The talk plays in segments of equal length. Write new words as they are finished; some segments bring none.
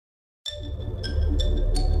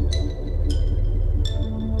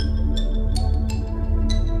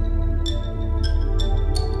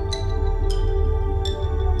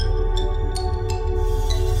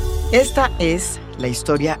Esta es la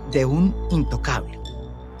historia de un intocable.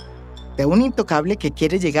 De un intocable que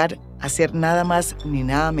quiere llegar a ser nada más ni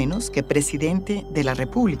nada menos que presidente de la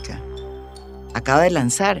República. Acaba de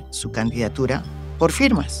lanzar su candidatura por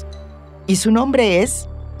firmas. Y su nombre es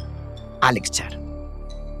Álex Char.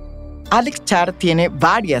 Álex Char tiene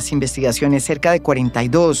varias investigaciones, cerca de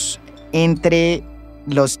 42, entre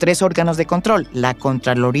los 3 órganos de control, la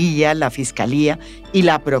Contraloría, la Fiscalía y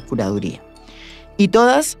la Procuraduría. Y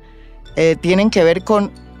todas tienen que ver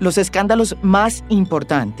con los escándalos más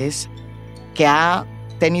importantes que ha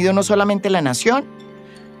tenido no solamente la nación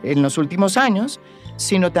en los últimos años,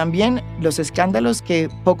 sino también los escándalos que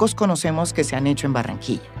pocos conocemos que se han hecho en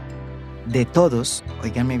Barranquilla. De todos,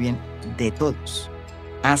 óiganme bien, de todos,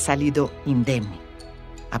 ha salido indemne,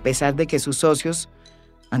 a pesar de que sus socios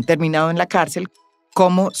han terminado en la cárcel,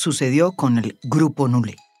 como sucedió con el Grupo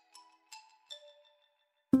Nule.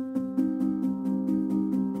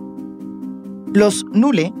 Los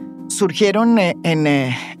Nule surgieron en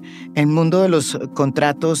el mundo de los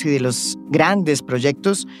contratos y de los grandes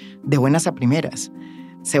proyectos de buenas a primeras.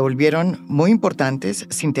 Se volvieron muy importantes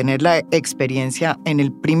sin tener la experiencia en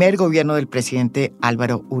el primer gobierno del presidente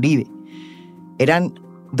Álvaro Uribe. Eran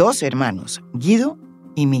 2 hermanos, Guido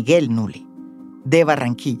y Miguel Nule, de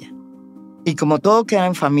Barranquilla. Y como todo queda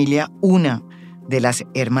en familia, una de las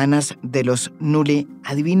hermanas de los Nule,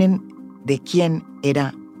 adivinen de quién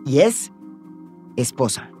era y es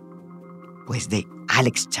esposa, pues de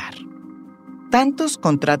Álex Char. Tantos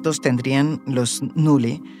contratos tendrían los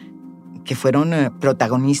Nule que fueron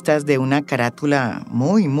protagonistas de una carátula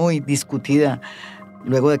muy, muy discutida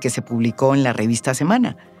luego de que se publicó en la revista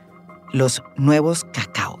Semana. Los nuevos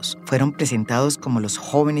cacaos fueron presentados como los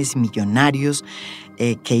jóvenes millonarios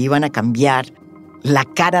que iban a cambiar la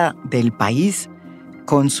cara del país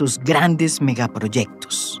con sus grandes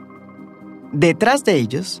megaproyectos. Detrás de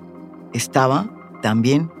ellos estaba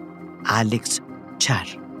también Álex Char.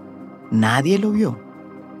 Nadie lo vio.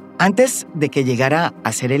 Antes de que llegara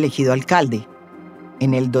a ser elegido alcalde,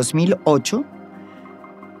 en el 2008,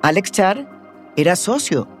 Álex Char era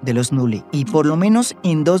socio de los Nule y por lo menos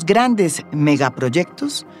en 2 grandes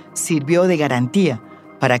megaproyectos sirvió de garantía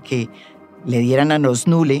para que le dieran a los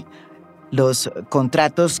Nule los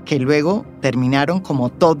contratos que luego terminaron, como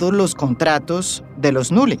todos los contratos de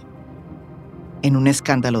los Nule, en un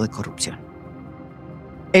escándalo de corrupción.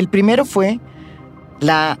 El primero fue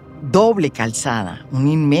la doble calzada, un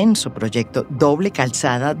inmenso proyecto, doble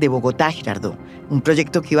calzada de Bogotá a Girardot, un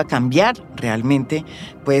proyecto que iba a cambiar realmente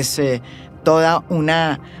toda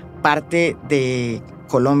una parte de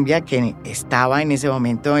Colombia que estaba en ese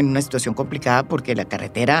momento en una situación complicada porque la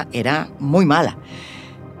carretera era muy mala.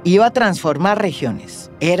 Iba a transformar regiones.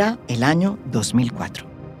 Era el año 2004.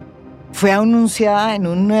 Fue anunciada en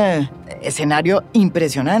un escenario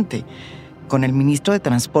impresionante, con el ministro de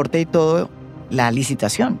Transporte y todo, la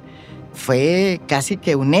licitación. Fue casi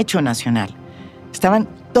que un hecho nacional. Estaban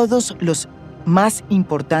todos los más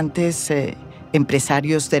importantes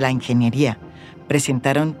empresarios de la ingeniería.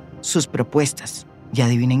 Presentaron sus propuestas. Y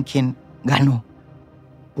adivinen quién ganó.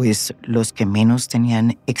 Pues los que menos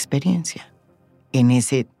tenían experiencia en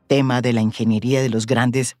ese tema de la ingeniería de los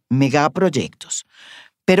grandes megaproyectos,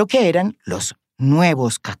 pero que eran los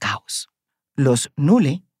nuevos cacaos, los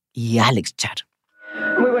Nule y Álex Char.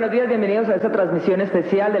 Muy buenos días, bienvenidos a esta transmisión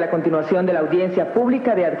especial de la continuación de la audiencia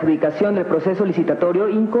pública de adjudicación del proceso licitatorio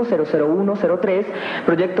INCO 00103,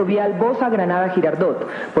 proyecto vial Bosa Granada-Girardot,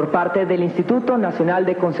 por parte del Instituto Nacional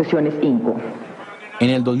de Concesiones INCO. En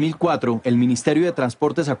el 2004, el Ministerio de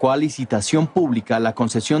Transporte sacó a licitación pública la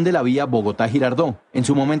concesión de la vía Bogotá-Girardot, en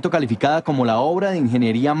su momento calificada como la obra de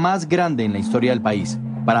ingeniería más grande en la historia del país.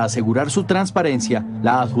 Para asegurar su transparencia,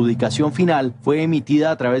 la adjudicación final fue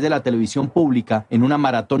emitida a través de la televisión pública en una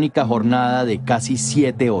maratónica jornada de casi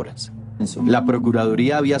 7 horas. La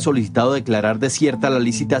Procuraduría había solicitado declarar desierta la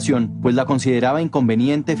licitación, pues la consideraba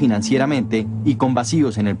inconveniente financieramente y con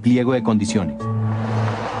vacíos en el pliego de condiciones.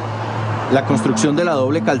 La construcción de la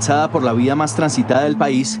doble calzada por la vía más transitada del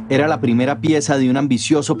país era la primera pieza de un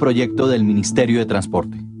ambicioso proyecto del Ministerio de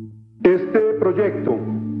Transporte. Este proyecto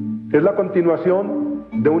es la continuación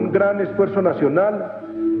de un gran esfuerzo nacional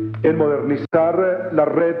en modernizar la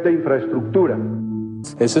red de infraestructura.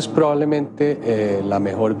 Esa es probablemente la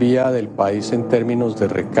mejor vía del país en términos de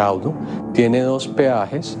recaudo. Tiene 2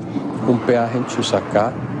 peajes, un peaje en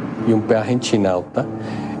Chusacá y un peaje en Chinauta.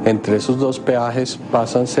 Entre esos 2 peajes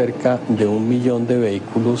pasan cerca de 1 millón de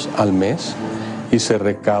vehículos al mes y se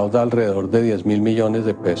recauda alrededor de 10.000 millones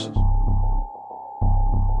de pesos.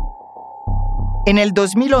 En el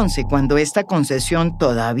 2011, cuando esta concesión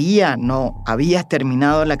todavía no había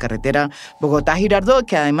terminado la carretera Bogotá-Girardot,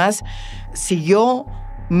 que además siguió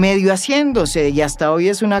medio haciéndose y hasta hoy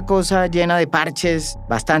es una cosa llena de parches,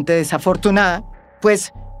 bastante desafortunada,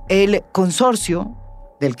 pues el consorcio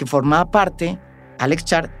del que formaba parte, Álex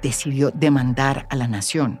Char, decidió demandar a la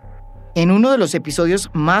nación en uno de los episodios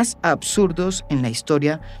más absurdos en la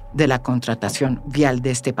historia de la contratación vial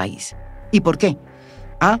de este país. ¿Y por qué?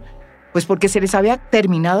 Pues porque se les había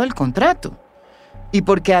terminado el contrato y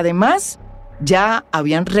porque además ya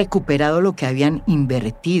habían recuperado lo que habían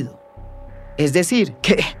invertido. Es decir,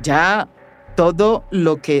 que ya todo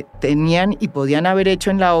lo que tenían y podían haber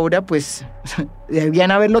hecho en la obra, pues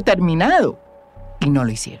debían haberlo terminado y no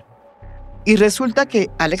lo hicieron. Y resulta que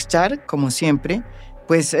Álex Char, como siempre,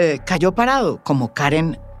 pues cayó parado como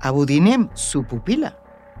Karen Abudinem, su pupila,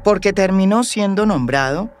 porque terminó siendo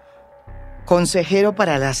nombrado consejero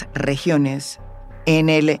para las regiones en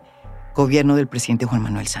el gobierno del presidente Juan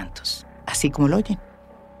Manuel Santos, así como lo oyen.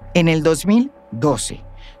 En el 2012,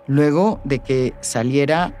 luego de que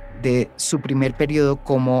saliera de su primer periodo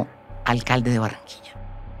como alcalde de Barranquilla.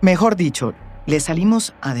 Mejor dicho, le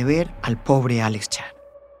salimos a deber al pobre Álex Char.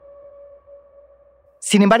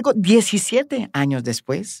 Sin embargo, 17 años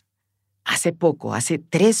después, hace poco, hace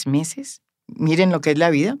 3 meses, miren lo que es la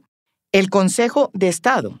vida, el Consejo de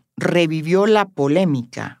Estado revivió la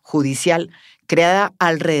polémica judicial creada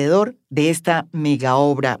alrededor de esta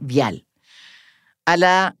megaobra vial.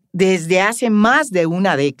 Desde hace más de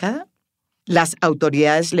una década, las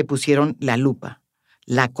autoridades le pusieron la lupa,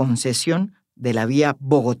 la concesión de la vía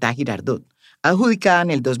Bogotá-Girardot, adjudicada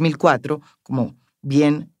en el 2004, como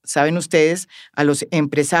bien saben ustedes, a los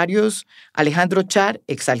empresarios Alejandro Char,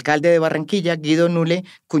 exalcalde de Barranquilla, Guido Nule,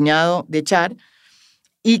 cuñado de Char,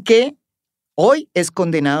 y que hoy es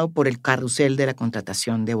condenado por el carrusel de la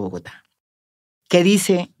contratación de Bogotá. ¿Qué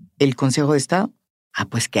dice el Consejo de Estado?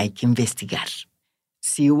 Pues que hay que investigar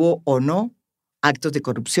si hubo o no actos de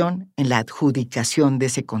corrupción en la adjudicación de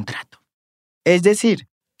ese contrato. Es decir,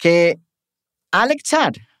 que Álex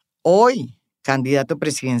Char, hoy candidato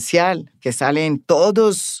presidencial, que sale en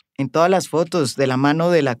todas las fotos de la mano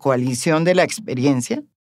de la coalición de la experiencia,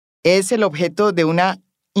 es el objeto de una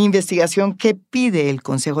investigación que pide el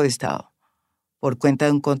Consejo de Estado por cuenta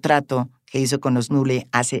de un contrato que hizo con los Nule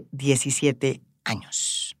hace 17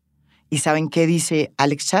 años. ¿Y saben qué dice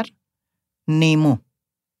Álex Char? Ni mu.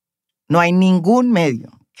 No hay ningún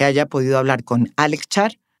medio que haya podido hablar con Álex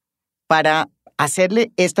Char para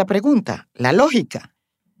hacerle esta pregunta, la lógica.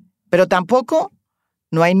 Pero tampoco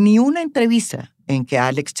no hay ni una entrevista en que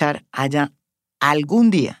Álex Char haya algún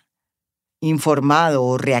día informado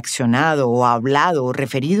o reaccionado o hablado o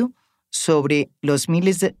referido sobre los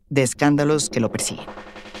miles de escándalos que lo persiguen.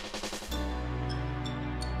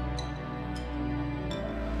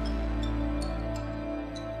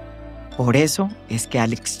 Por eso es que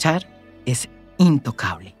Álex Char es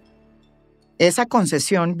intocable. Esa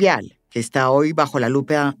concesión vial que está hoy bajo la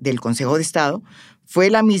lupa del Consejo de Estado fue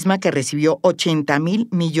la misma que recibió 80.000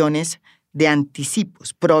 millones de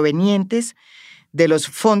anticipos provenientes de los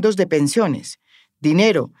fondos de pensiones,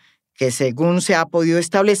 dinero que, según se ha podido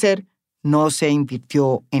establecer, no se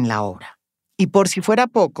invirtió en la obra. Y por si fuera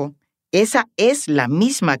poco, esa es la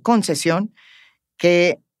misma concesión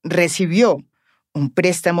que recibió un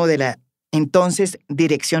préstamo de la entonces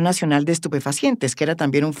Dirección Nacional de Estupefacientes, que era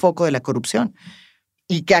también un foco de la corrupción,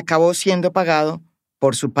 y que acabó siendo pagado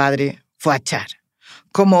por su padre Char,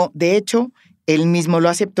 como de hecho él mismo lo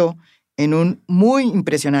aceptó en un muy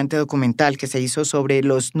impresionante documental que se hizo sobre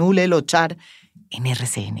los Nule, los Char en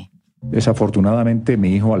RCN. Desafortunadamente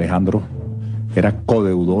mi hijo Alejandro era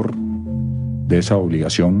codeudor de esa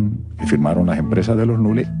obligación que firmaron las empresas de los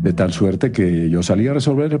Nule, de tal suerte que yo salí a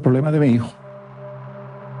resolver el problema de mi hijo.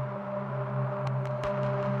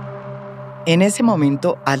 En ese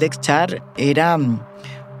momento, Álex Char era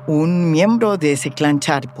un miembro de ese clan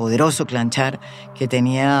Char, poderoso clan Char, que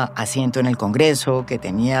tenía asiento en el Congreso, que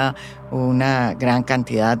tenía una gran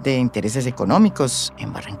cantidad de intereses económicos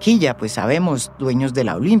en Barranquilla, pues sabemos, dueños de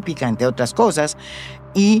la Olímpica, entre otras cosas,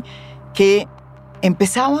 y que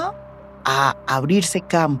empezaba a abrirse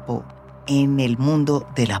campo en el mundo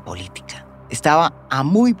de la política. Estaba a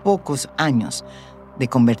muy pocos años de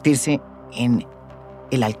convertirse en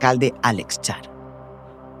el alcalde Álex Char.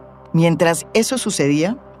 Mientras eso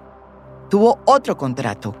sucedía, tuvo otro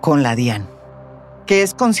contrato con la DIAN, que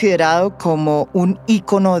es considerado como un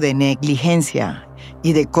ícono de negligencia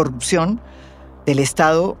y de corrupción del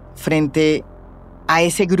Estado frente a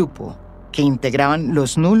ese grupo que integraban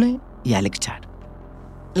los Nule y Álex Char.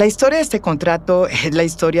 La historia de este contrato es la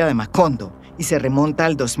historia de Macondo y se remonta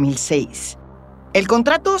al 2006. El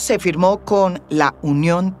contrato se firmó con la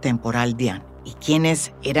Unión Temporal DIAN. ¿Y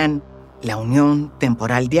quiénes eran la Unión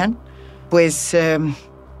Temporal DIAN? Pues,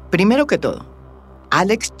 primero que todo,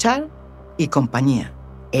 Álex Char y compañía.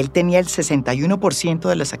 Él tenía el 61%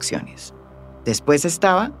 de las acciones. Después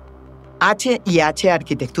estaba H&H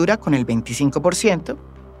Arquitectura con el 25%,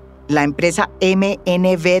 la empresa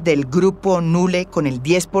MNV del grupo Nule con el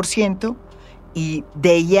 10% y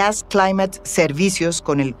DIAS Climate Servicios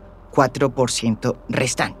con el 4%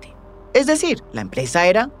 restante. Es decir, la empresa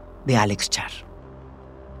era de Álex Char.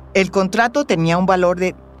 El contrato tenía un valor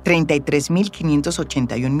de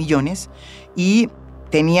 33.581 millones y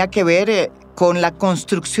tenía que ver con la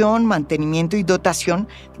construcción, mantenimiento y dotación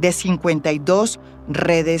de 52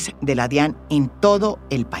 redes de la DIAN en todo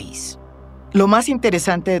el país. Lo más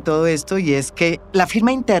interesante de todo esto y es que la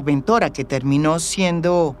firma interventora que terminó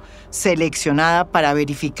siendo seleccionada para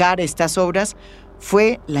verificar estas obras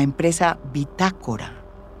fue la empresa Bitácora.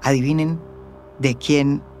 Adivinen de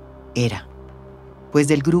quién era. Pues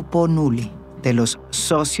del grupo Nule, de los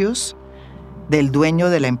socios del dueño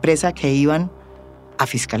de la empresa que iban a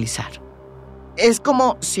fiscalizar. Es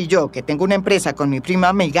como si yo, que tengo una empresa con mi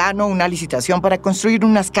prima, me gano una licitación para construir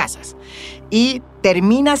unas casas y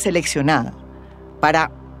termina seleccionada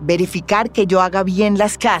para verificar que yo haga bien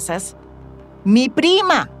las casas, mi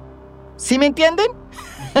prima. ¿Sí me entienden?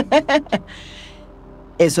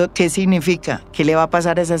 ¿Eso qué significa? ¿Qué le va a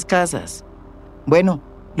pasar a esas casas? Bueno,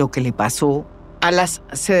 lo que le pasó a las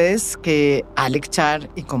sedes que Álex Char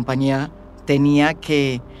y compañía tenía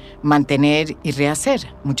que mantener y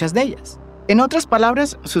rehacer, muchas de ellas. En otras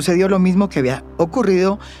palabras, sucedió lo mismo que había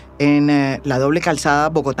ocurrido en la doble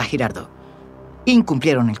calzada Bogotá-Girardot.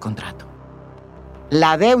 Incumplieron el contrato.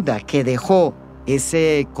 La deuda que dejó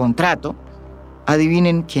ese contrato,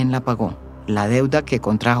 adivinen quién la pagó. La deuda que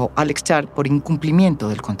contrajo Álex Char por incumplimiento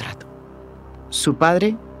del contrato. Su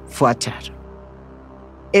padre fue a Char.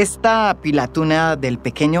 Esta pilatuna del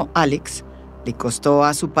pequeño Álex le costó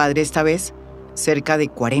a su padre esta vez cerca de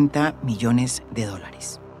 $40 millones.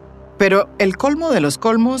 Pero el colmo de los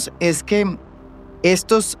colmos es que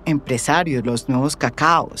estos empresarios, los nuevos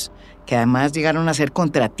cacaos, que además llegaron a ser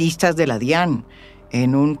contratistas de la DIAN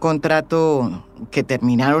en un contrato que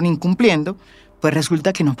terminaron incumpliendo, pues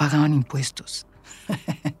resulta que no pagaban impuestos.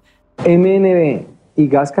 MNB y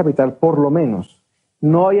Gas Capital, por lo menos,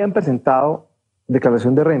 no habían presentado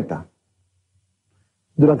declaración de renta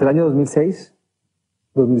durante el año 2006,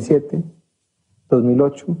 2007,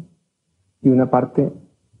 2008 y una parte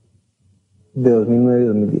de 2009 y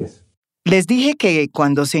 2010. Les dije que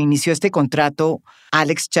cuando se inició este contrato,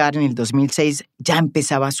 Álex Char en el 2006 ya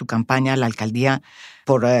empezaba su campaña a la alcaldía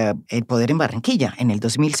por el poder en Barranquilla, en el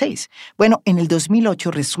 2006. Bueno, en el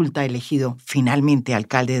 2008 resulta elegido finalmente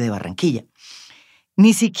alcalde de Barranquilla.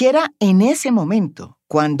 Ni siquiera en ese momento,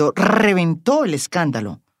 cuando reventó el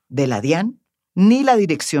escándalo de la DIAN, ni la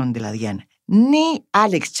dirección de la DIAN, ni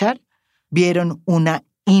Álex Char vieron una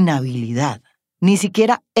inhabilidad, ni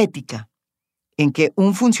siquiera ética, en que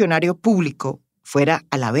un funcionario público fuera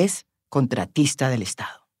a la vez contratista del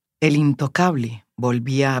Estado. El intocable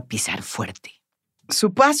volvía a pisar fuerte.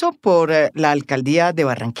 Su paso por la alcaldía de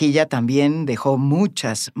Barranquilla también dejó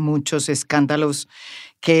muchos escándalos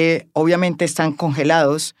que obviamente están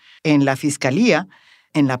congelados en la Fiscalía,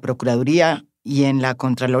 en la Procuraduría y en la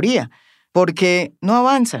Contraloría, porque no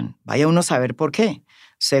avanzan. Vaya uno a saber por qué.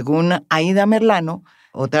 Según Aida Merlano,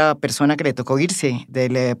 otra persona que le tocó irse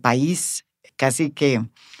del país casi que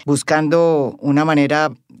buscando una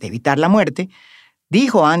manera de evitar la muerte,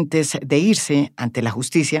 dijo antes de irse ante la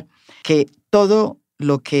justicia que todo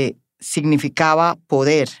lo que significaba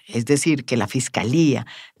poder, es decir, que la Fiscalía,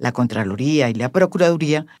 la Contraloría y la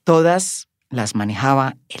Procuraduría, todas las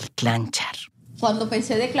manejaba el clan Char. Cuando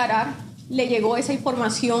pensé declarar, le llegó esa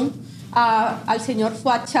información al señor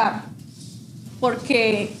Fuad Char,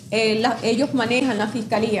 porque ellos manejan la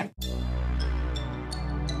Fiscalía.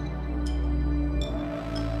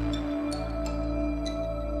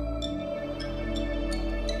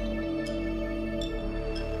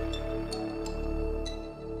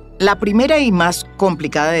 La primera y más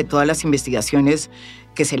complicada de todas las investigaciones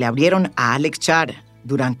que se le abrieron a Álex Char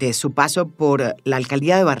durante su paso por la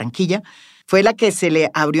alcaldía de Barranquilla fue la que se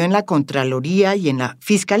le abrió en la Contraloría y en la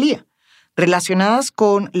Fiscalía, relacionadas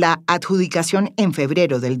con la adjudicación en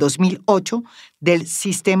febrero del 2008 del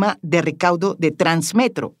sistema de recaudo de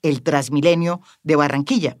Transmetro, el Transmilenio de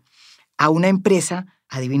Barranquilla, a una empresa,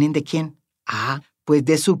 adivinen de quién, pues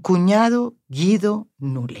de su cuñado Guido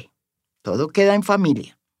Nule. Todo queda en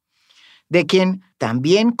familia. De quien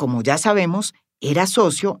también, como ya sabemos, era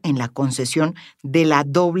socio en la concesión de la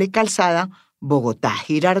doble calzada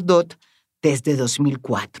Bogotá-Girardot desde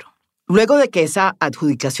 2004. Luego de que esa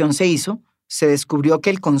adjudicación se hizo, se descubrió que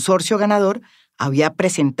el consorcio ganador había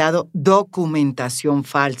presentado documentación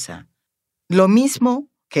falsa. Lo mismo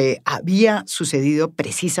que había sucedido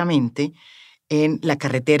precisamente en la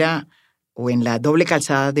carretera o en la doble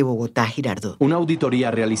calzada de Bogotá-Girardot. Una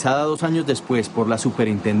auditoría realizada 2 años después por la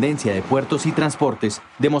Superintendencia de Puertos y Transportes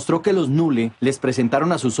demostró que los Nule les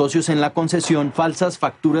presentaron a sus socios en la concesión falsas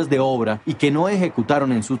facturas de obra y que no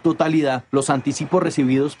ejecutaron en su totalidad los anticipos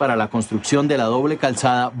recibidos para la construcción de la doble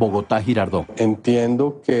calzada Bogotá-Girardot.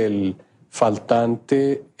 Entiendo que el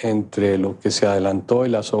faltante entre lo que se adelantó y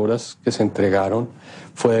las obras que se entregaron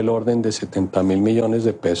fue del orden de 70.000 millones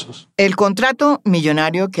de pesos. El contrato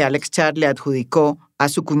millonario que Álex Char le adjudicó a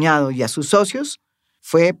su cuñado y a sus socios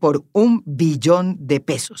fue por 1 billón de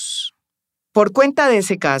pesos. Por cuenta de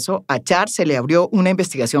ese caso, a Char se le abrió una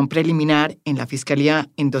investigación preliminar en la Fiscalía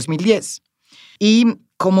en 2010. Y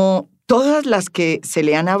como todas las que se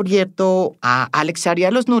le han abierto a Álex Char y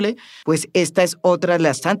a los Nule, pues esta es otra de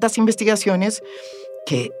las tantas investigaciones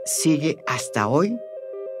que sigue hasta hoy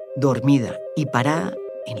dormida y parada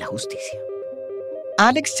en la justicia.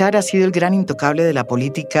 Álex Char ha sido el gran intocable de la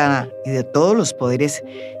política y de todos los poderes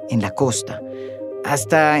en la costa.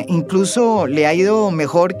 Hasta incluso le ha ido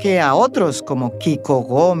mejor que a otros, como Kiko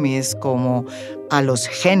Gómez, como a los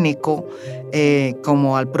Géneco,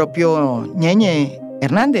 como al propio Ñeñe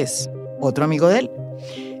Hernández, otro amigo de él,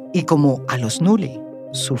 y como a los Nule,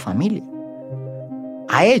 su familia.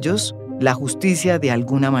 A ellos, la justicia de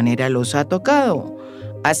alguna manera los ha tocado.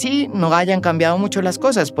 Así no hayan cambiado mucho las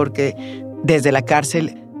cosas, porque desde la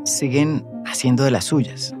cárcel siguen haciendo de las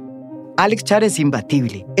suyas. Álex Char es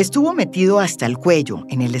imbatible. Estuvo metido hasta el cuello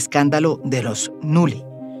en el escándalo de los Nule,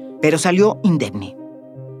 pero salió indemne.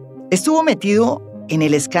 Estuvo metido en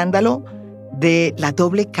el escándalo de la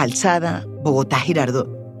doble calzada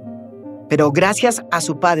Bogotá-Girardot, pero gracias a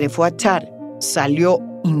su padre Fuad Char salió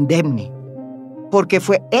indemne, porque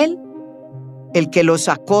fue él el que lo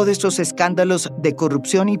sacó de esos escándalos de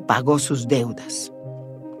corrupción y pagó sus deudas.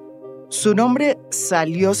 Su nombre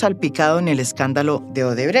salió salpicado en el escándalo de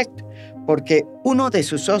Odebrecht, porque uno de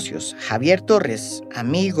sus socios, Javier Torres,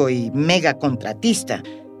 amigo y mega contratista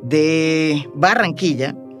de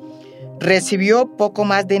Barranquilla, recibió poco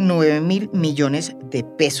más de 9.000 millones de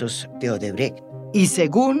pesos de Odebrecht. Y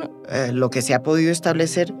según lo que se ha podido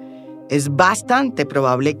establecer, es bastante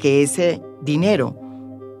probable que ese dinero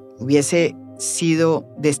hubiese sido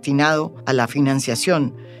destinado a la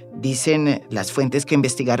financiación, dicen las fuentes que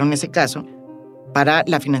investigaron ese caso, para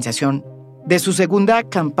la financiación de su segunda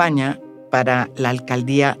campaña para la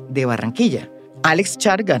alcaldía de Barranquilla. Álex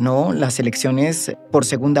Char ganó las elecciones por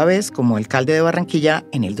segunda vez como alcalde de Barranquilla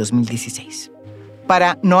en el 2016.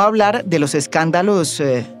 Para no hablar de los escándalos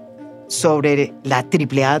sobre la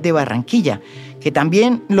AAA de Barranquilla, que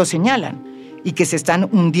también lo señalan y que se están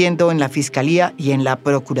hundiendo en la Fiscalía y en la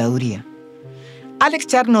Procuraduría. Álex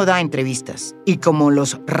Char no da entrevistas y como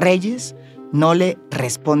los reyes no le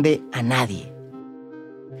responde a nadie.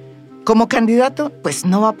 Como candidato, pues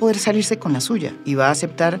no va a poder salirse con la suya y va a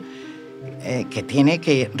aceptar que tiene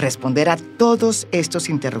que responder a todos estos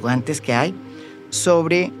interrogantes que hay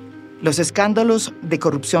sobre los escándalos de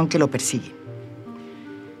corrupción que lo persiguen.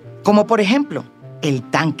 Como por ejemplo, el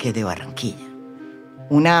tanque de Barranquilla,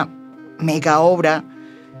 una mega obra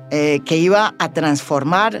que iba a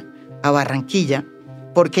transformar a Barranquilla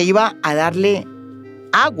porque iba a darle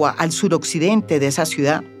agua al suroccidente de esa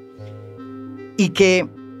ciudad y que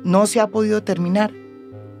no se ha podido terminar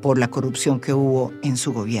por la corrupción que hubo en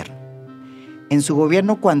su gobierno. En su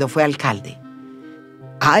gobierno cuando fue alcalde.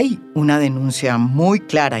 Hay una denuncia muy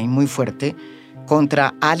clara y muy fuerte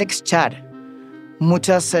contra Álex Char,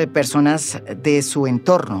 muchas personas de su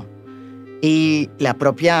entorno y la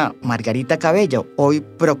propia Margarita Cabello, hoy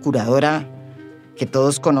procuradora que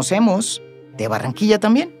todos conocemos, de Barranquilla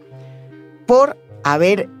también, por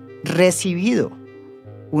haber recibido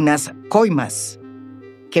unas coimas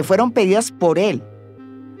que fueron pedidas por él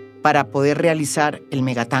para poder realizar el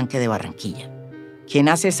megatanque de Barranquilla. Quien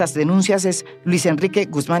hace esas denuncias es Luis Enrique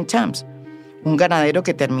Guzmán Champs, un ganadero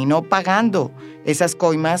que terminó pagando esas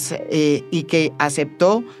coimas y que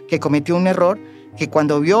aceptó que cometió un error, que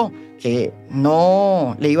cuando vio que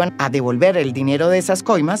no le iban a devolver el dinero de esas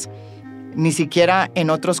coimas, ni siquiera en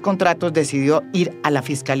otros contratos decidió ir a la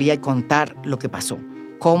fiscalía y contar lo que pasó,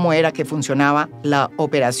 cómo era que funcionaba la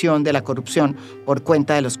operación de la corrupción por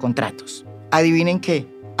cuenta de los contratos. Adivinen qué,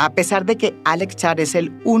 a pesar de que Álex Char es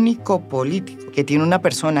el único político que tiene una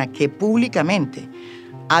persona que públicamente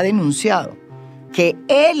ha denunciado que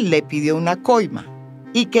él le pidió una coima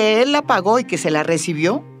y que él la pagó y que se la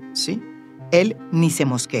recibió, ¿sí? Él ni se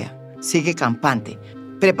mosquea. sigue campante,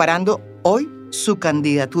 preparando hoy su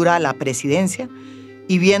candidatura a la presidencia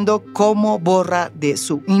y viendo cómo borra de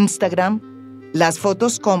su Instagram las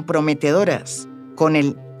fotos comprometedoras con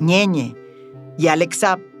el Ñeñe y Álex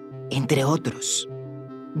Char, entre otros.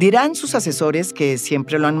 Dirán sus asesores, que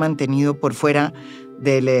siempre lo han mantenido por fuera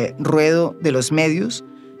del ruedo de los medios,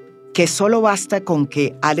 que solo basta con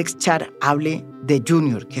que Álex Char hable de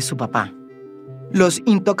Junior, que es su papá. Los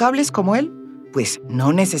intocables como él, pues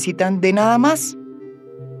no necesitan de nada más.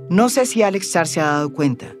 No sé si Álex Char se ha dado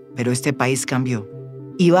cuenta, pero este país cambió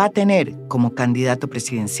y va a tener como candidato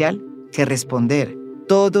presidencial que responder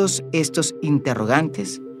todos estos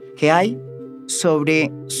interrogantes que hay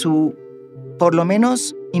sobre su, por lo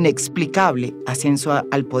menos, inexplicable ascenso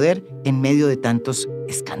al poder en medio de tantos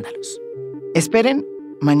escándalos. Esperen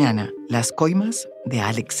mañana las coimas de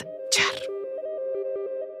Álex Char.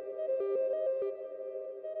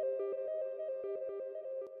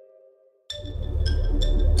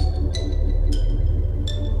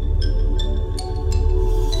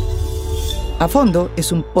 A Fondo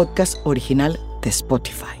es un podcast original de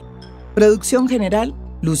Spotify. Producción general,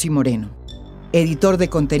 Lucy Moreno. Editor de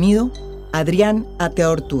contenido, Adrián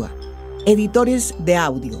Ateortúa. Editores de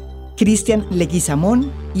audio, Cristian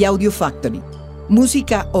Leguizamón y Audio Factory.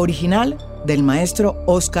 Música original del maestro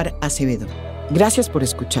Óscar Acevedo. Gracias por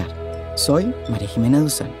escuchar. Soy María Jimena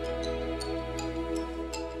Duzán.